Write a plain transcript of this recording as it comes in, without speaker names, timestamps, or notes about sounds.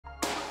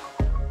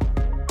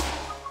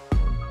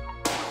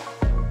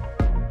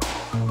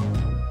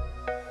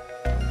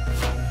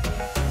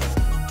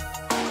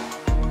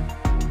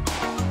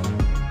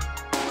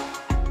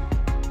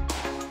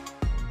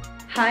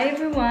Hi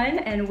everyone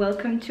and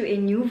welcome to a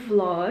new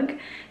vlog.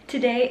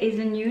 Today is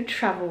a new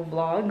travel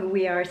vlog.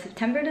 We are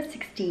September the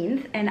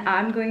 16th and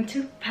I'm going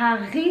to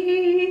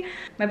Paris.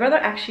 My brother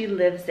actually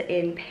lives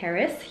in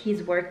Paris.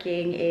 He's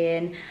working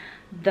in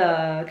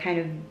the kind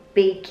of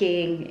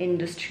baking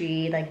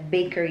industry, like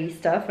bakery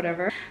stuff,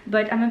 whatever.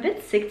 But I'm a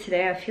bit sick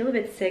today. I feel a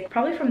bit sick,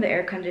 probably from the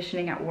air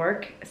conditioning at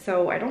work,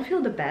 so I don't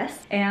feel the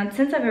best. And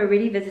since I've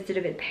already visited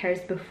a bit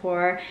Paris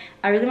before,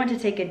 I really want to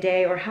take a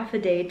day or half a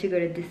day to go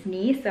to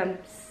Disney, so I'm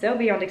so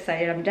beyond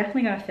excited. I'm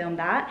definitely gonna film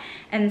that.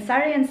 And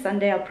Saturday and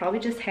Sunday I'll probably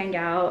just hang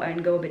out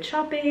and go a bit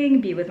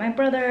shopping, be with my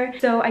brother.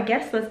 So I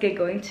guess let's get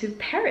going to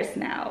Paris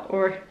now,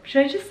 or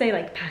should I just say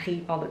like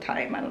Paris all the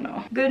time? I don't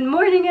know. Good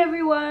morning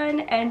everyone,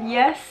 and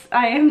yes,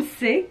 I am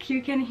sick.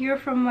 You can hear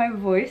from my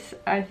voice.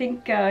 I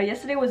think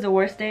yesterday was the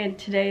worst day and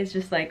today is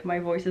just like my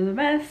voice is a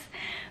mess,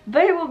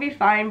 but it will be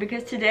fine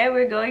because today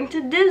we're going to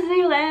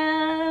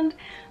Disneyland.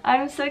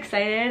 I'm so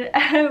excited.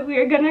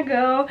 We're gonna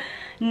go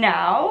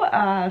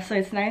now, so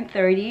it's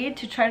 9:30,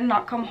 to try to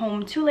not come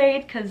home too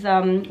late because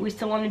we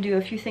still want to do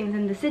a few things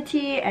in the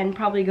city and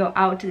probably go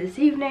out this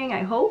evening,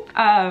 I hope.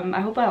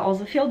 I hope I'll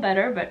also feel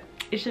better, but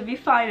it should be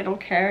fine. I don't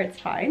care, it's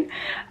fine.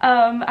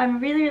 I'm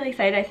really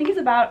excited. I think it's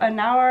about an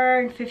hour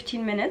and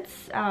 15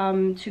 minutes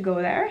to go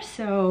there,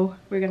 so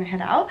we're gonna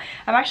head out.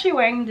 I'm actually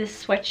wearing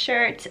this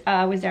sweatshirt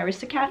with the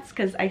Aristocats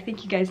because I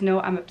think you guys know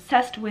I'm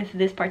obsessed with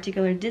this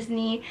particular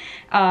Disney,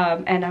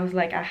 and I was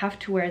like, I have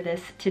to wear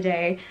this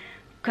today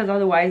because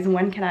otherwise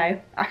when can I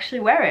actually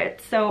wear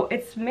it? So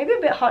it's maybe a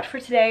bit hot for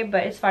today,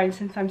 but it's fine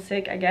since I'm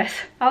sick, I guess.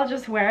 I'll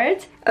just wear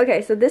it.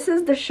 Okay, so this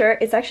is the shirt.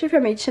 It's actually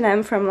from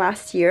H&M from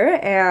last year,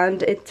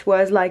 and it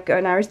was like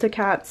an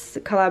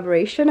Aristocats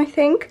collaboration, I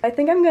think. I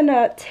think I'm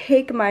gonna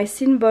take my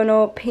Sin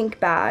Bono pink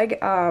bag.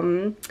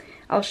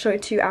 I'll show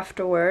it to you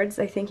afterwards.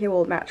 I think it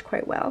will match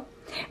quite well.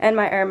 And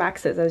my Air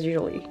Maxes as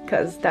usually,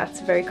 because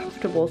that's very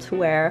comfortable to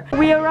wear.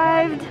 We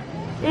arrived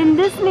in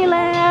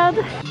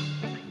Disneyland!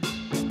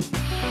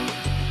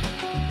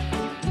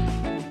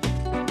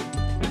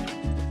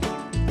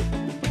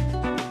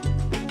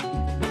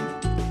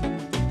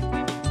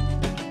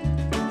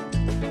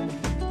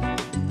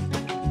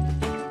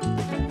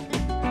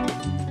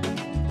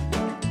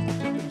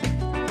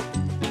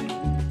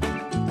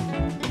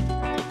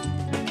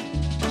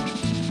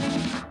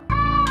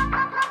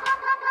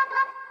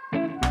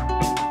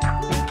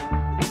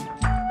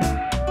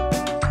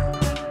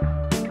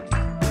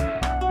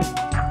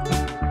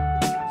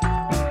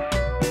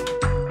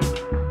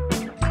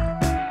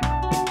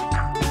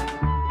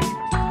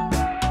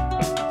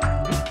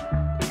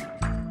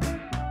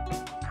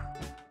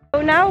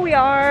 Now we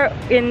are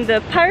in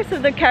the Pirates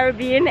of the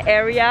Caribbean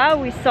area.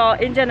 We saw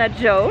Indiana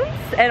Jones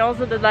and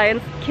also the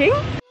Lion King.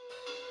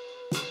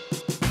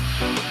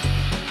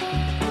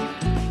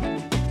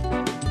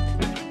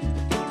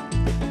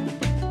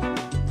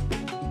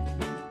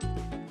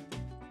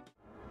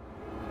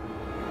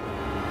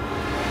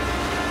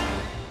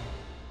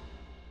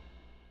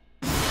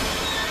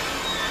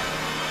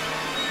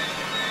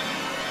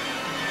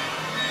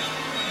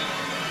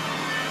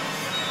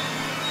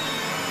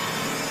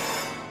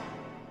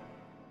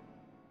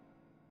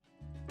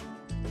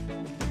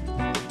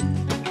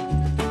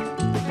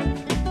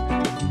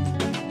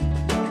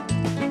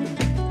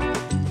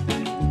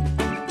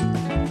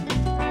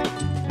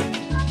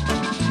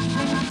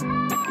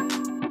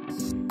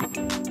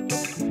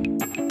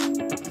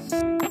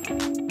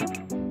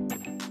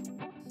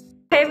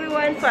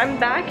 So I'm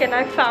back and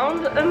I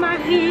found a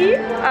Marie.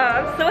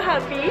 I'm so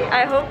happy.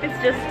 I hope it's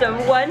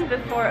just one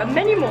before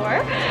many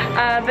more.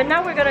 But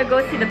now we're gonna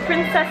go see the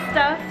princess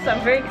stuff, so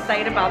I'm very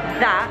excited about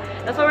that.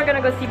 That's what we're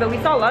gonna go see, but we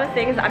saw a lot of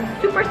things. I'm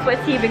super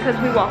sweaty because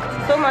we walked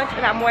so much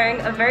and I'm wearing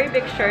a very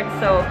big shirt,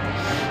 so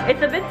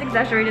it's a bit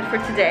exaggerated for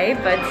today,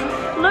 but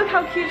look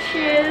how cute she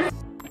is.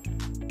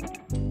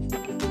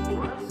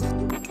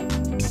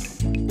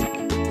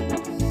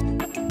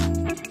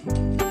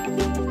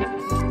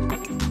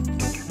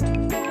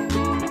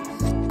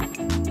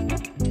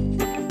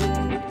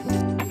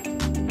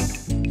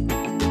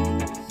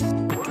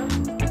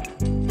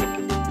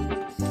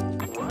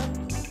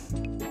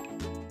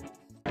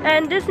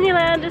 And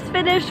Disneyland is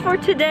finished for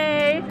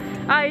today.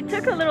 I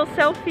took a little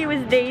selfie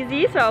with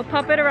Daisy, so I'll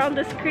pop it around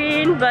the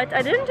screen, but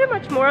I didn't do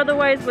much more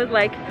otherwise with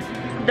like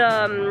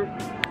the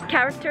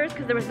characters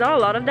because there was not a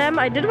lot of them.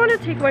 I did want to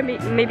take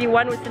maybe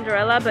one with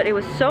Cinderella, but it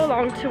was so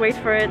long to wait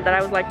for it that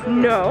I was like,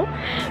 no.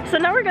 So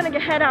now we're gonna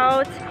head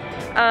out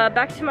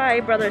back to my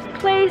brother's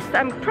place.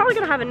 I'm probably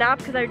gonna have a nap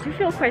because I do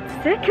feel quite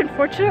sick,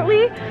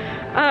 unfortunately.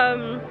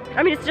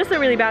 I mean, it's just a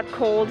really bad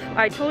cold.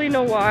 I totally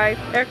know why.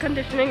 Air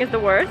conditioning is the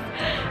worst.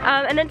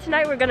 And then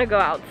tonight we're gonna go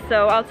out,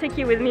 so I'll take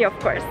you with me, of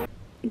course.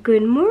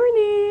 Good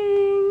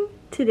morning!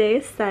 Today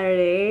is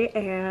Saturday,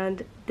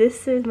 and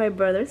this is my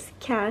brother's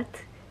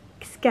cat,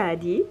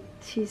 Skadi.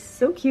 She's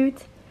so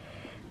cute.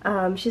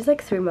 She's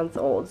like 3 months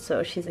old,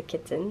 so she's a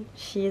kitten.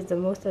 She is the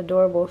most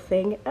adorable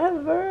thing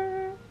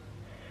ever.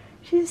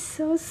 She's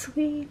so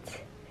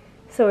sweet.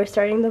 So we're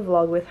starting the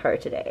vlog with her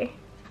today.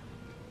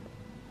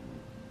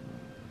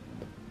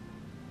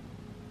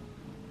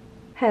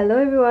 Hello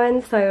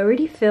everyone, so I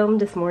already filmed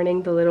this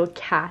morning the little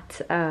cat.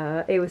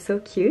 It was so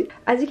cute.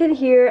 As you can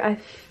hear, I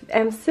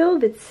am still a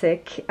bit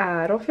sick.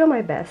 I don't feel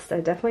my best. I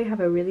definitely have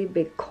a really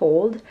big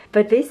cold.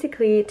 But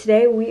basically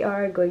today we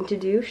are going to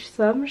do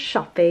some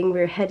shopping.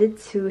 We're headed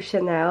to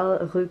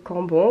Chanel Rue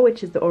Cambon,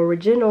 which is the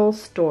original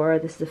store.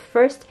 This is the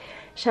first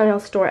Chanel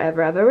store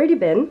ever. I've already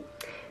been.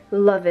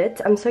 Love it.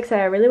 I'm so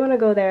excited. I really want to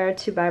go there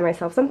to buy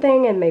myself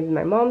something and maybe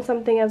my mom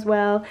something as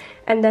well.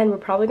 And then we're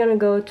probably gonna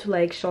go to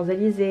like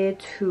Champs-Élysées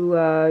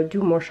to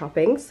do more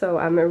shopping. So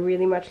I'm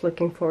really much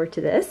looking forward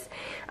to this.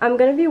 I'm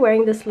gonna be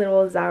wearing this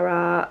little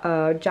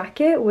Zara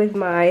jacket with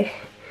my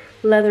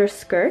leather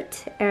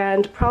skirt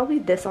and probably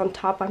this on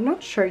top. I'm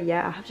not sure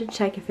yet. I have to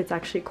check if it's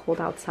actually cold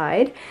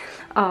outside.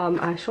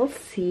 I shall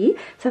see.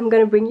 So I'm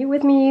gonna bring you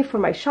with me for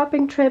my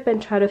shopping trip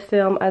and try to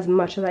film as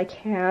much as I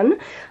can.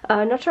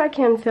 Not sure I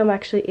can film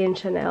actually in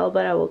Chanel,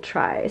 but I will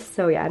try.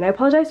 So yeah, and I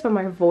apologize for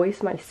my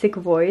voice, my sick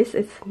voice.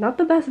 It's not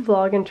the best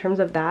vlog in terms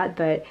of that,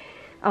 but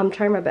I'm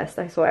trying my best,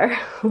 I swear.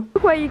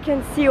 Look what you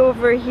can see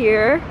over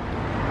here.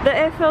 The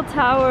Eiffel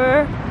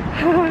Tower.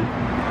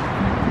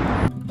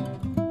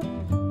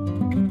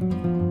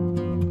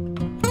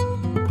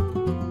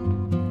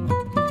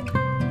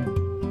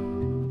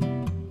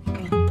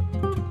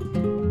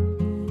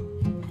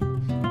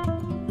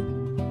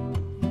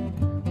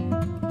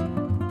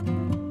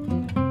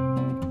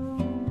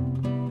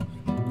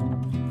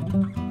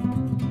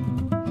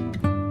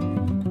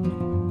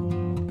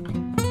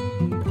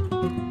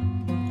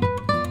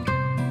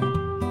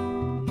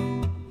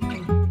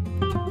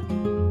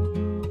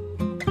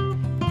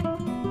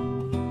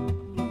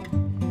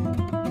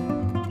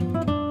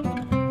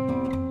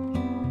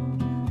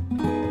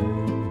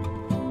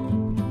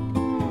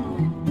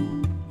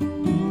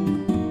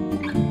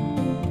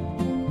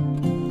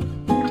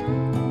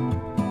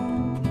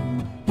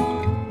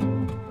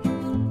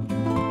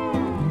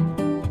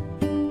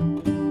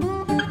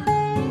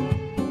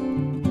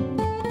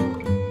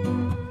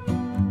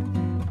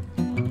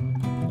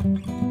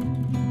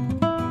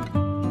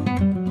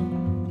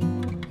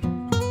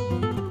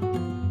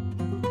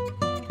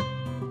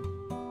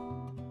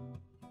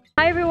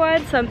 Hi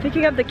everyone, so I'm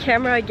picking up the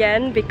camera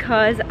again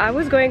because I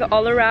was going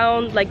all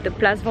around like the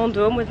Place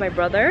Vendôme with my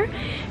brother,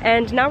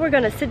 and now we're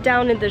gonna sit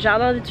down in the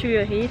Jardin des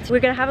Tuileries. We're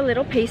gonna have a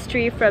little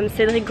pastry from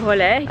Cédric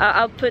Grolet.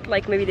 I'll put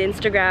like maybe the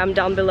Instagram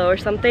down below or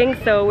something.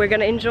 So we're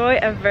gonna enjoy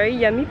a very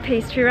yummy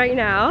pastry right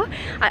now.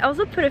 I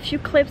also put a few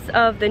clips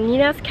of the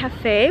Nina's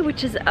Cafe,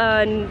 which is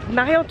a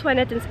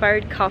Marie-Antoinette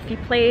inspired coffee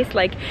place.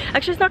 Like,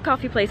 actually it's not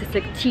coffee place, it's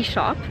like tea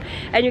shop,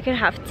 and you can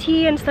have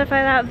tea and stuff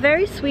like that.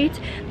 Very sweet.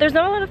 There's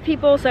not a lot of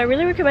people, so I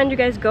really recommend you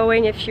guys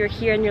going if you're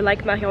here and you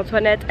like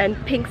Marie-Antoinette and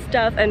pink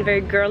stuff and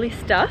very girly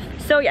stuff.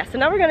 So yeah, so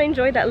now we're gonna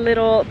enjoy that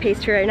little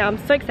pastry right now. I'm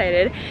so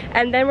excited.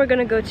 And then we're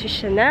gonna go to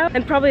Chanel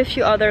and probably a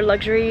few other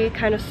luxury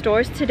kind of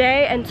stores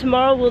today, and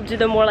tomorrow we'll do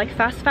the more like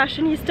fast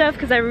fashion-y stuff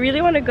because I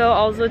really want to go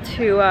also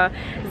to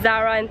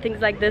ZARA and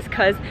things like this,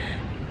 because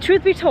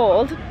truth be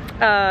told,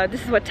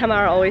 this is what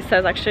Tamara always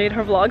says actually in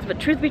her vlogs, but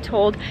truth be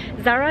told,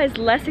 ZARA is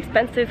less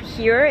expensive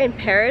here in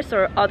Paris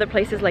or other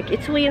places like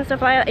Italy and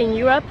stuff like that in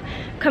Europe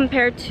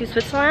compared to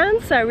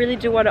Switzerland, so I really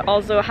do want to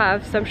also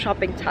have some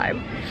shopping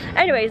time.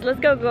 Anyways, let's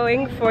go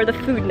going for the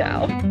food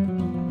now.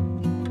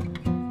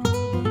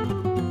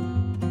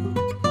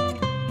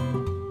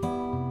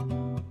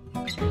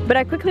 But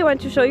I quickly want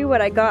to show you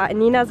what I got at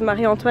Nina's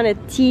Marie-Antoinette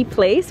tea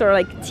place, or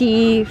like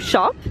tea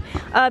shop.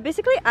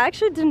 Basically, I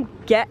actually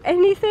didn't get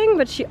anything,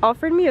 but she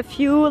offered me a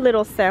few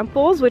little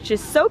samples, which is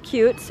so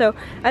cute. So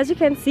as you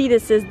can see,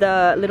 this is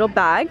the little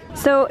bag.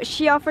 So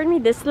she offered me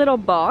this little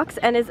box,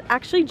 and it's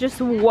actually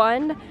just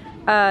one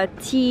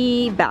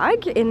tea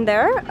bag in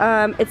there.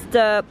 It's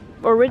the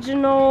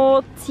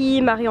original tea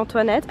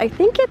Marie-Antoinette. I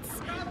think it's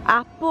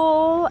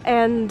apple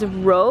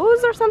and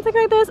rose or something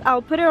like this.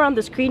 I'll put it around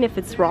the screen if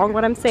it's wrong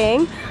what I'm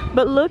saying,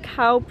 but look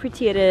how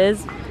pretty it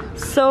is.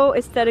 So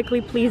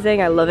aesthetically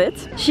pleasing, I love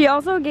it. She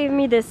also gave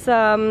me this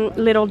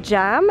little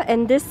jam,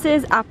 and this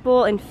is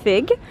apple and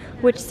fig,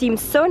 which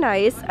seems so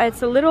nice.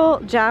 It's a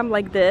little jam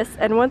like this,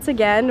 and once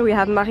again we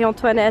have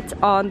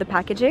Marie-Antoinette on the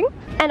packaging.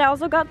 And I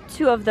also got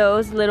two of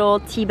those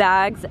little tea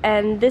bags,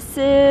 and this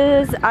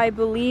is, I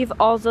believe,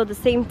 also the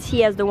same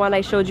tea as the one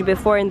I showed you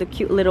before in the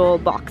cute little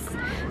box.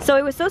 So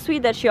it was so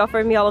sweet that she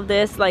offered me all of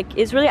this. Like,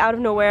 it's really out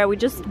of nowhere. We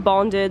just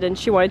bonded and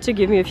she wanted to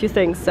give me a few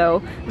things.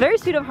 So very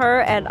sweet of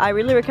her, and I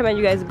really recommend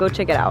you guys go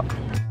check it out.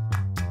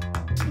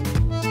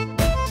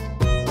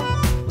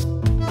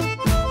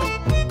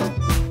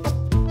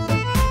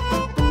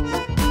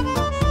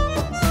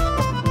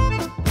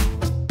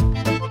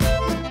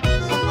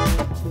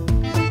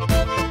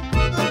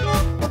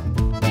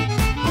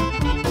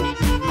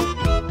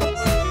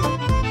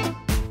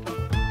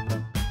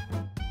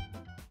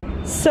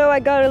 So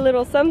I got a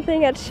little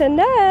something at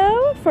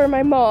Chanel for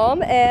my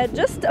mom, and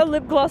just a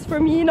lip gloss for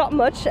me, not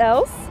much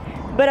else.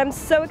 But I'm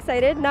so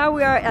excited. Now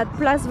we are at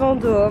Place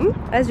Vendôme.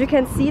 As you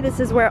can see,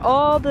 this is where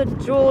all the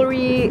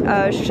jewelry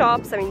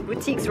shops, I mean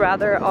boutiques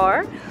rather,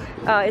 are.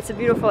 It's a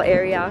beautiful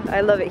area.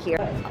 I love it here.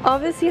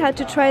 Obviously had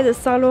to try the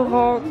Saint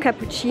Laurent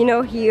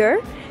cappuccino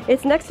here.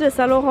 It's next to the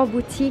Saint Laurent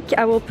boutique.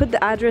 I will put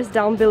the address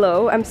down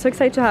below. I'm so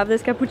excited to have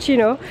this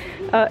cappuccino.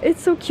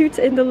 It's so cute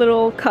in the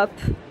little cup.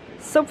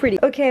 So pretty.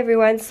 Okay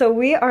everyone, so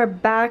we are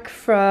back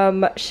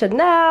from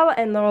Chanel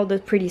and all the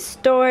pretty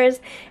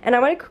stores, and I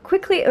want to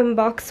quickly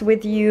unbox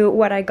with you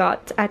what I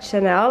got at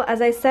Chanel.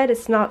 As I said,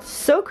 it's not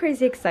so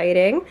crazy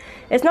exciting.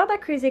 It's not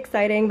that crazy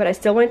exciting, but I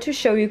still wanted to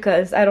show you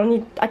because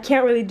I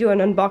can't really do an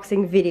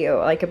unboxing video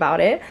like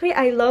about it.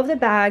 I love the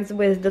bags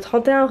with the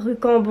 31 Rue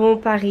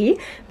Cambon Paris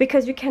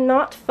because you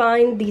cannot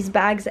find these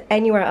bags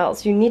anywhere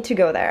else. You need to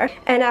go there.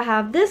 And I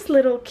have this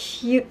little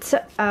cute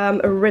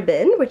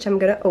ribbon which I'm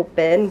gonna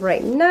open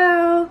right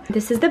now.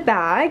 This is the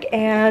bag,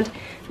 and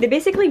they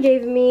basically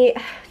gave me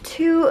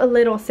two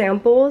little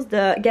samples.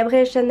 The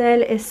Gabrielle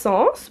Chanel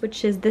Essence,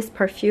 which is this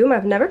perfume.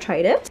 I've never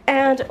tried it.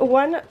 And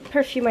one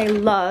perfume I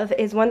love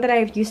is one that I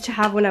used to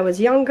have when I was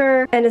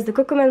younger, and is the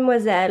Coco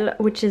Mademoiselle,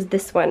 which is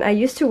this one. I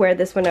used to wear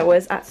this when I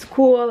was at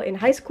school, in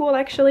high school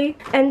actually.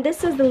 And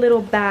this is the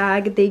little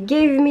bag they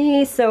gave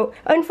me. So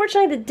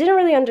unfortunately they didn't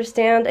really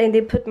understand, and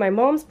they put my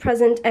mom's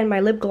present and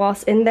my lip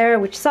gloss in there,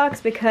 which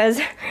sucks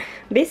because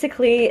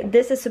basically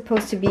this is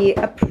supposed to be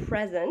a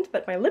present,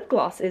 but my lip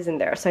gloss is in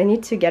there, so I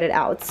need to get it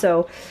out.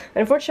 So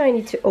unfortunately I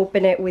need to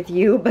open it with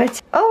you,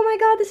 but oh my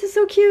god, this is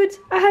so cute.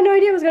 I had no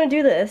idea I was gonna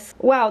do this.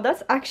 Wow,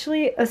 that's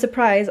actually a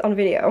surprise on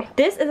video.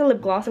 This is a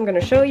lip gloss I'm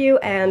gonna show you,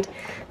 and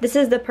this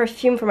is the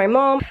perfume for my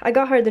mom. I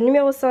got her the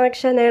Numéro 5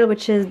 Chanel,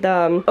 which is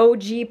the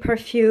OG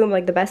perfume,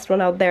 like the best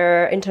one out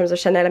there in terms of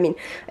Chanel. I mean,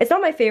 it's not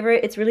my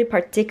favorite, it's really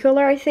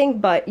particular I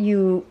think, but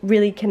you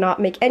really cannot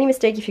make any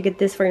mistake if you get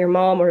this for your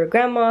mom or your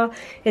grandma.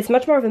 It's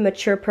much more of a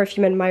mature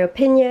perfume in my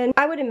opinion.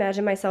 I would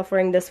imagine myself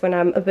wearing this when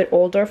I'm a bit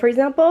older, for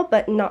example,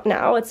 but not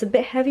now. It's a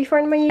bit heavy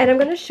for me. And I'm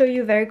going to show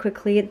you very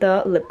quickly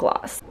the lip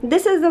gloss.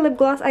 This is the lip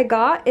gloss I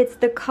got. It's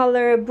the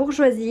color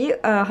Bourgeoisie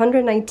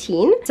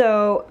 119.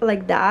 So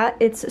like that.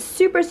 It's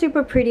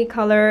super pretty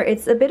color.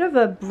 It's a bit of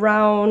a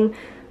brown,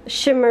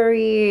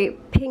 shimmery,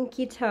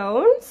 pinky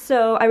tone.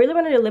 So I really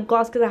wanted a lip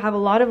gloss because I have a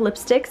lot of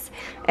lipsticks,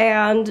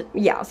 and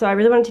yeah, so I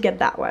really wanted to get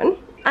that one.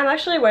 I'm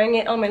actually wearing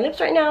it on my lips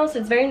right now, so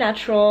it's very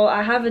natural.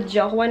 I have a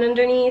Dior one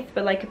underneath,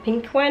 but like a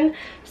pink one,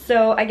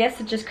 so I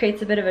guess it just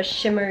creates a bit of a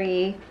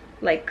shimmery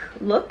like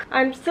look.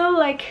 I'm still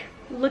like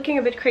looking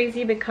a bit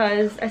crazy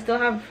because I still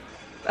have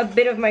a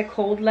bit of my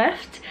cold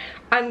left.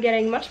 I'm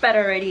getting much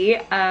better already.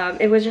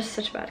 It was just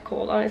such a bad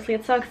cold, honestly.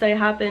 It sucks that it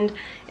happened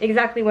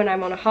exactly when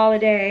I'm on a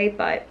holiday,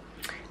 but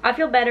I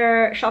feel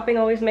better. Shopping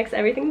always makes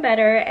everything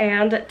better,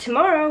 and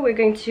tomorrow we're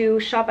going to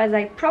shop, as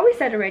I probably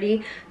said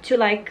already, to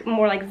like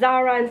more like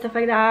ZARA and stuff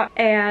like that,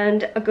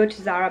 and go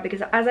to ZARA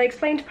because, as I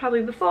explained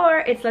probably before,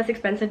 it's less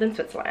expensive than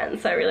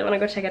Switzerland, so I really want to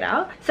go check it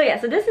out. So yeah,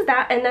 so this is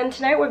that, and then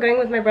tonight we're going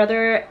with my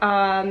brother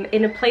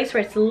in a place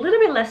where it's a little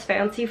bit less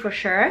fancy for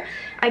sure.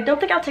 I don't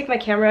think I'll take my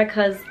camera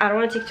because I don't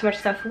want to take too much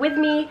stuff with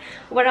me.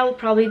 What I'll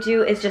probably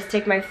do is just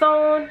take my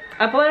phone.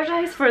 I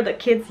apologize for the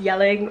kids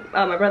yelling.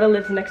 My brother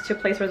lives next to a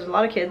place where there's a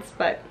lot of kids,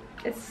 but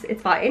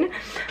it's fine.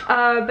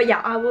 But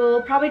yeah, I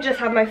will probably just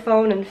have my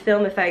phone and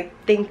film if I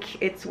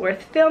think it's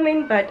worth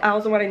filming, but I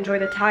also want to enjoy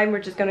the time. We're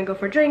just gonna go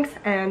for drinks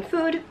and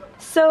food.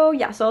 So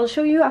yeah, so I'll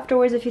show you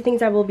afterwards a few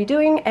things I will be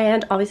doing,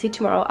 and obviously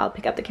tomorrow I'll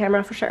pick up the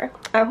camera for sure.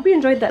 I hope you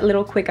enjoyed that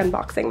little quick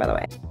unboxing, by the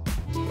way.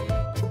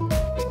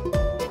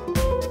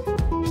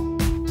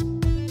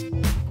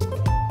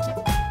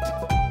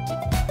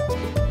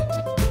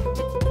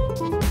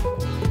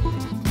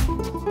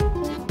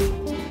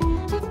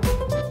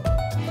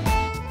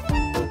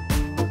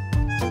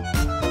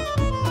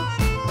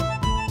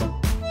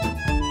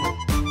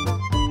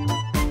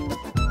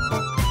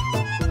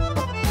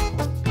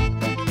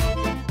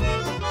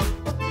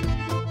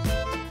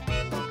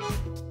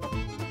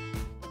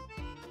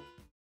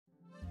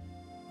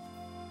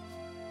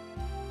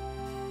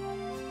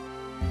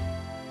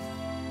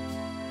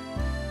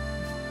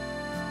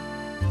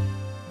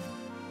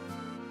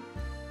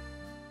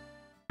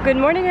 Good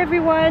morning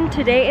everyone,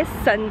 today is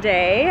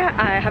Sunday.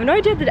 I have no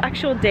idea the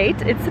actual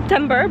date. It's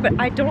September, but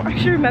I don't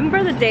actually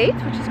remember the date,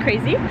 which is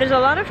crazy. There's a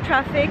lot of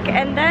traffic,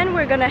 and then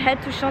we're gonna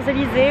head to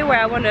Champs-Élysées where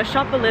I want to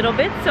shop a little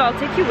bit, so I'll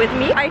take you with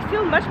me. I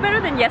feel much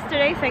better than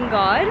yesterday, thank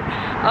God.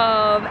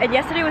 And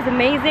yesterday was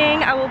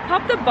amazing. I will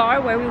pop the bar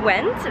where we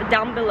went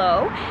down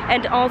below,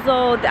 and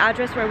also the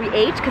address where we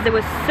ate, because it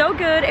was so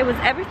good.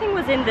 Everything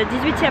was in the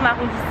 18e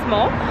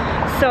arrondissement,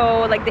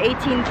 so like the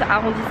 18th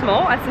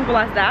arrondissement, as simple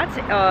as that,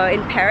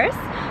 in Paris.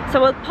 So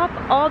we'll pop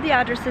all the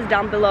addresses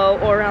down below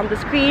or around the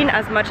screen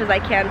as much as I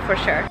can for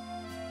sure.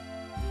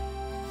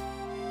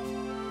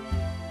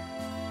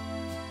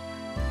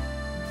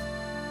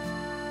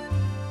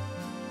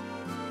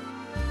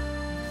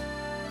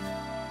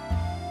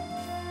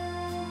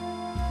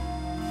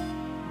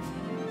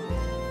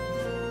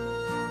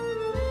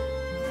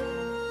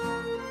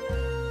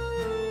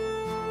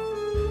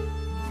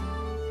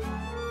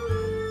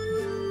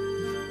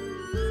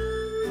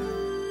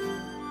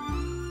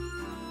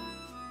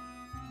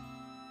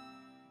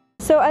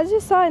 So as you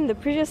saw in the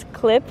previous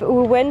clip,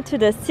 we went to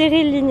the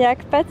Cyril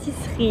Lignac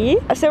patisserie.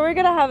 So we're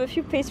gonna have a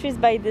few pastries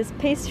by this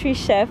pastry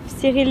chef,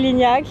 Cyril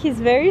Lignac. He's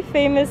very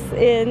famous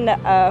in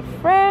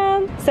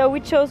France. So we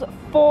chose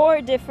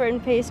 4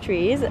 different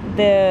pastries,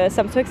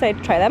 so I'm so excited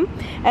to try them.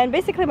 And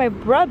basically my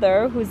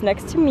brother, who's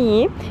next to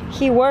me,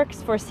 he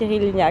works for Cyril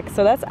Lignac,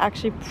 so that's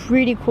actually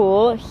pretty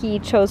cool. He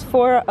chose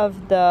 4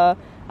 of the,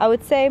 I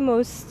would say,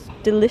 most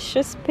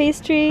delicious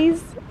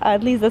pastries,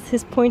 at least that's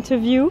his point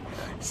of view.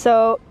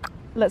 So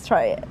let's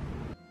try it.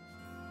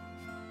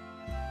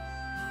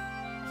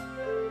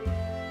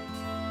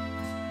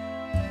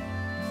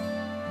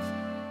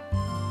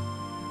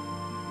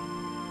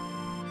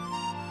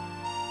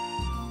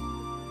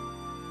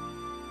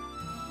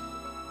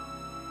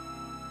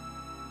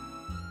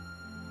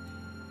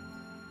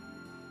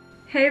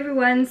 Hey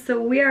everyone,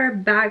 so we are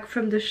back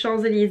from the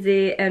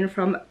Champs-Élysées, and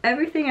from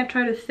everything I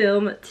try to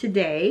film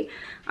today,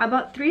 I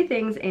bought 3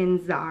 things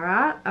in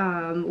Zara,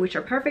 which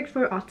are perfect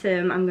for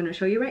autumn. I'm gonna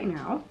show you right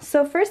now.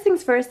 So first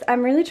things first,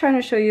 I'm really trying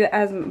to show you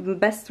as the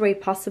best way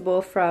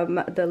possible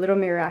from the little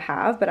mirror I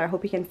have, but I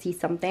hope you can see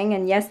something.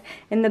 And yes,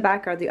 in the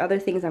back are the other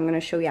things I'm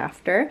gonna show you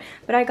after.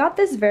 But I got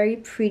this very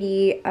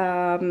pretty,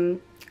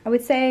 I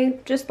would say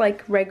just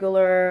like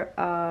regular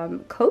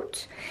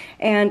coat,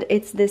 and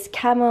it's this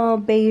camel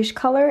beige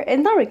color.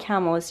 It's not really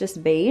camel, it's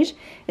just beige.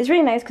 It's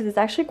really nice because it's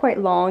actually quite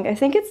long. I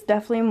think it's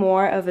definitely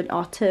more of an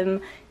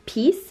autumn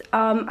piece.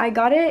 I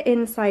got it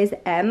in size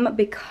M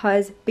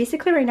because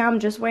basically right now I'm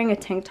just wearing a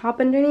tank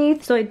top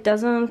underneath, so it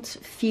doesn't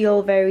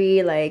feel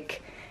very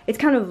like, it's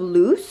kind of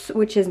loose,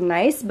 which is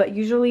nice, but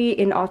usually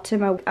in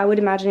autumn I would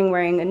imagine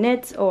wearing a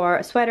knit or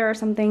a sweater or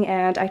something,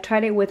 and I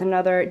tried it with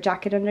another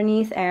jacket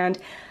underneath and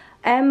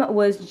M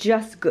was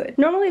just good.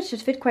 Normally it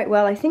should fit quite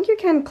well. I think you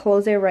can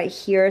close it right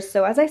here.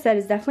 So as I said,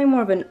 it's definitely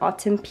more of an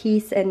autumn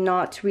piece and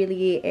not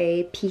really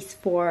a piece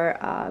for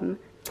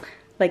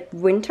like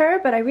winter,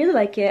 but I really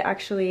like it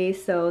actually.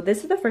 So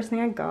this is the first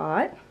thing I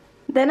got.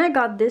 Then I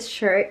got this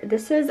shirt.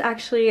 This is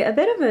actually a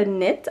bit of a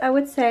knit, I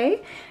would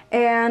say,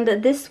 and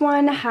this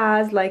one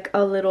has like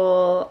a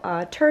little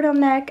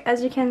turtleneck,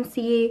 as you can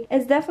see.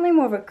 It's definitely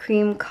more of a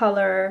cream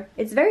color.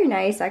 It's very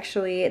nice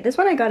actually. This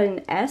one I got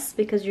in S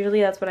because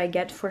usually that's what I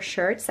get for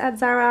shirts at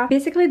Zara.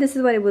 Basically this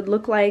is what it would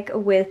look like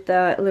with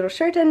the little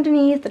shirt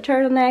underneath, the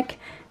turtleneck,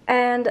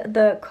 and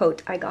the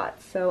coat I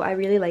got. So I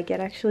really like it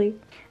actually.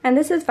 And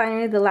this is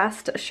finally the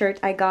last shirt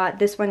I got.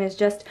 This one is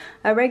just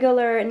a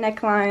regular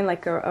neckline,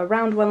 like a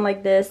round one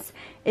like this.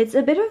 It's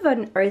a bit of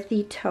an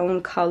earthy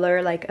tone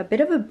color, like a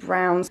bit of a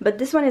brown, but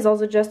this one is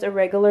also just a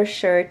regular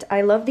shirt.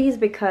 I love these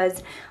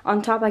because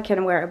on top I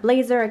can wear a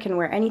blazer, I can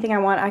wear anything I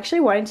want. I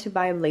actually wanted to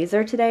buy a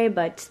blazer today,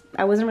 but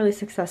I wasn't really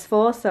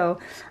successful, so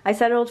I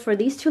settled for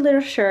these 2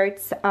 little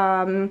shirts,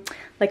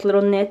 like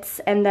little knits,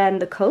 and then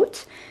the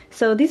coat.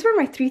 So these were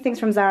my 3 things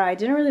from Zara. I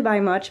didn't really buy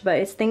much, but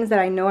it's things that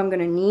I know I'm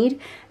gonna need,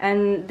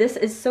 and this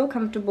is so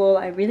comfortable.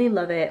 I really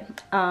love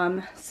it.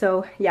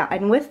 So yeah,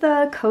 and with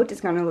the coat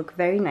it's gonna look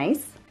very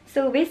nice.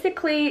 So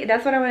basically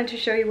that's what I wanted to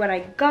show you what I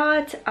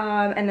got,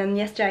 and then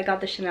yesterday I got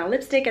the Chanel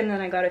lipstick, and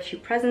then I got a few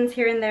presents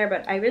here and there,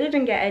 but I really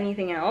didn't get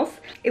anything else.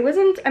 It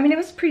wasn't, I mean, it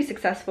was pretty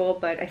successful,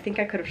 but I think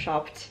I could have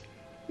shopped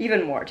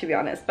even more, to be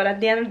honest. But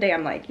at the end of the day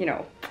I'm like, you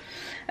know,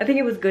 I think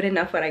it was good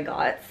enough what I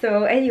got.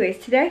 So anyways,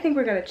 today I think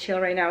we're gonna chill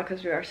right now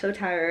because we are so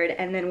tired,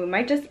 and then we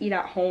might just eat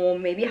at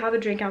home, maybe have a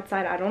drink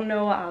outside, I don't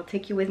know. I'll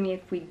take you with me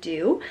if we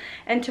do.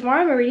 And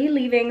tomorrow I'm already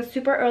leaving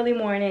super early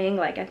morning,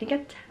 like I think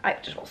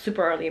well,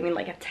 super early, I mean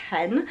like at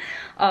 10.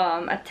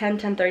 At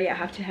 10:30 I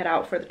have to head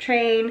out for the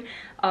train.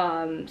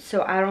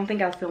 So I don't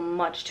think I'll feel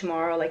much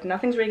tomorrow, like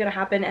nothing's really gonna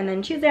happen. And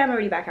then Tuesday I'm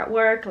already back at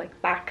work,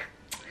 like back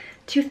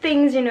to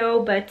things, you know.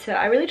 But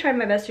I really tried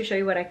my best to show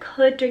you what I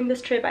could during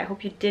this trip. I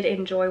hope you did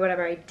enjoy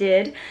whatever I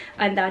did,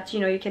 and that, you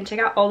know, you can check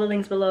out all the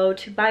links below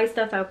to buy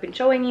stuff I've been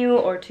showing you,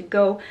 or to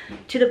go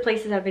to the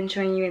places I've been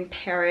showing you in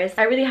Paris.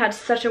 I really had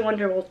such a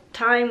wonderful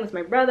time with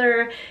my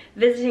brother,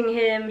 visiting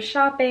him,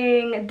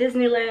 shopping,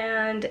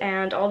 Disneyland,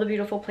 and all the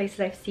beautiful places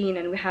I've seen,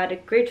 and we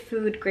had great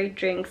food, great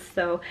drinks,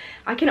 so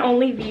I can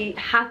only be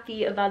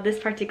happy about this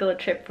particular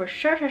trip for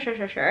sure.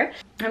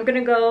 I'm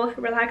gonna go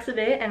relax a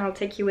bit, and I'll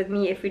take you with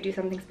me if we do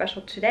something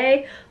special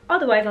today.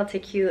 Otherwise I'll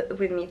take you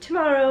with me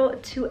tomorrow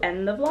to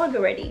end the vlog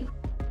already.